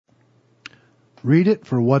Read It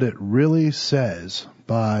for What It Really Says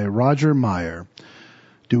by Roger Meyer.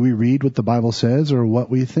 Do we read what the Bible says or what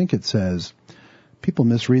we think it says? People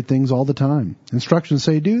misread things all the time. Instructions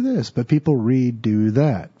say do this, but people read do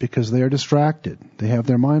that because they are distracted. They have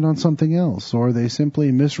their mind on something else, or they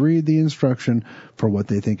simply misread the instruction for what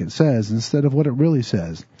they think it says instead of what it really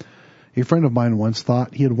says. A friend of mine once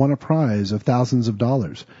thought he had won a prize of thousands of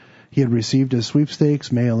dollars. He had received a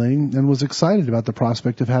sweepstakes mailing and was excited about the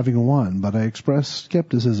prospect of having won, but I expressed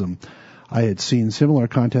skepticism. I had seen similar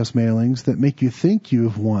contest mailings that make you think you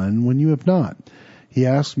have won when you have not. He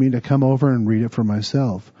asked me to come over and read it for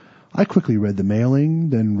myself. I quickly read the mailing,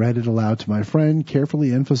 then read it aloud to my friend,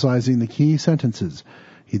 carefully emphasizing the key sentences.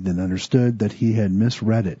 He then understood that he had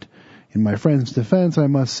misread it. In my friend's defense, I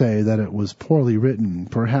must say that it was poorly written,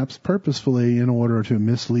 perhaps purposefully in order to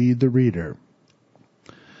mislead the reader.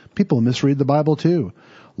 People misread the Bible too.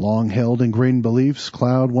 Long-held ingrained beliefs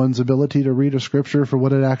cloud one's ability to read a scripture for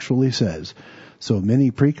what it actually says. So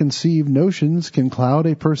many preconceived notions can cloud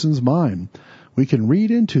a person's mind. We can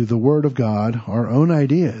read into the Word of God our own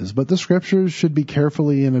ideas, but the scriptures should be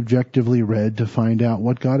carefully and objectively read to find out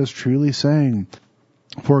what God is truly saying.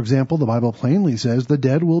 For example, the Bible plainly says the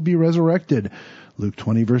dead will be resurrected. Luke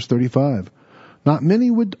 20 verse 35. Not many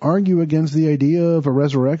would argue against the idea of a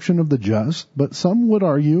resurrection of the just, but some would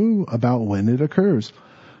argue about when it occurs.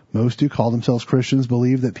 Most who call themselves Christians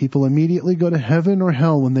believe that people immediately go to heaven or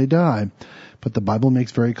hell when they die. But the Bible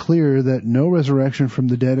makes very clear that no resurrection from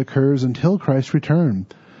the dead occurs until Christ's return.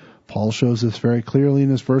 Paul shows this very clearly in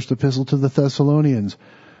his first epistle to the Thessalonians.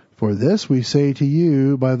 For this we say to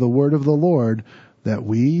you by the word of the Lord, that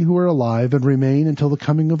we who are alive and remain until the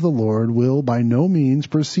coming of the Lord will by no means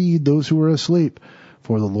precede those who are asleep.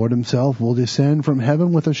 For the Lord himself will descend from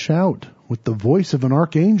heaven with a shout, with the voice of an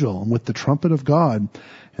archangel, and with the trumpet of God,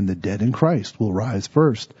 and the dead in Christ will rise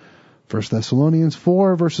first. 1 Thessalonians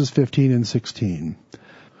 4 verses 15 and 16.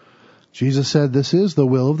 Jesus said, "This is the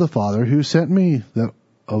will of the Father who sent me, that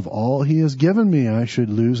of all he has given me I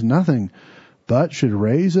should lose nothing, but should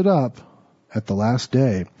raise it up at the last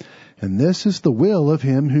day. And this is the will of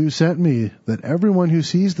him who sent me, that everyone who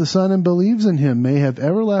sees the Son and believes in him may have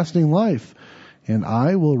everlasting life, and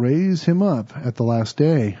I will raise him up at the last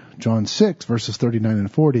day." John 6 verses 39 and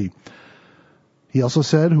 40. He also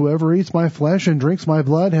said, "Whoever eats my flesh and drinks my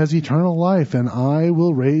blood has eternal life, and I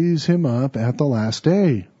will raise him up at the last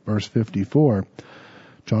day." Verse 54.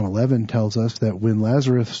 John 11 tells us that when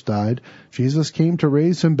Lazarus died, Jesus came to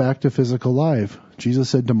raise him back to physical life. Jesus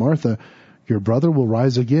said to Martha, "Your brother will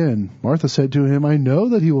rise again." Martha said to him, "I know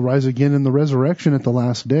that he will rise again in the resurrection at the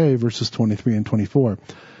last day," verses 23 and 24.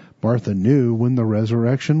 Martha knew when the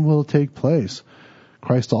resurrection will take place.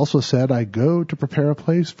 Christ also said, "I go to prepare a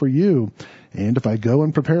place for you. And if I go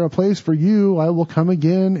and prepare a place for you, I will come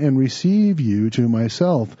again and receive you to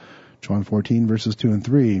myself." John 14 verses 2 and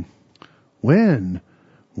 3. When?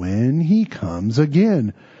 When he comes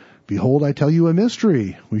again. "Behold, I tell you a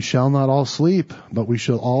mystery. We shall not all sleep, but we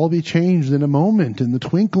shall all be changed in a moment, in the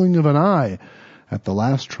twinkling of an eye, at the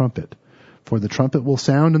last trumpet. For the trumpet will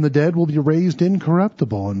sound, and the dead will be raised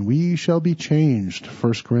incorruptible, and we shall be changed."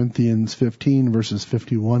 1 Corinthians 15, verses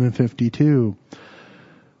 51 and 52.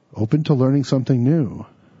 Open to learning something new.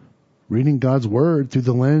 Reading God's Word through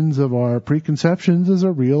the lens of our preconceptions is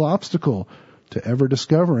a real obstacle to ever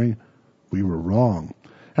discovering we were wrong.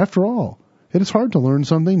 After all, it is hard to learn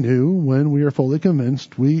something new when we are fully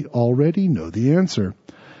convinced we already know the answer.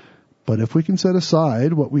 But if we can set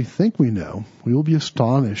aside what we think we know, we will be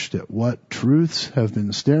astonished at what truths have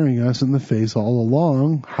been staring us in the face all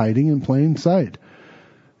along, hiding in plain sight.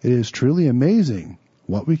 It is truly amazing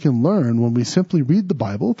what we can learn when we simply read the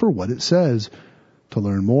Bible for what it says. To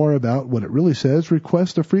learn more about what it really says,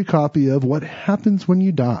 request a free copy of What Happens When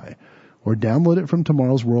You Die, or download it from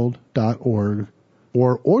tomorrowsworld.org,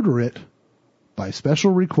 or order it by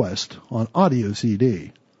special request on audio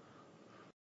CD.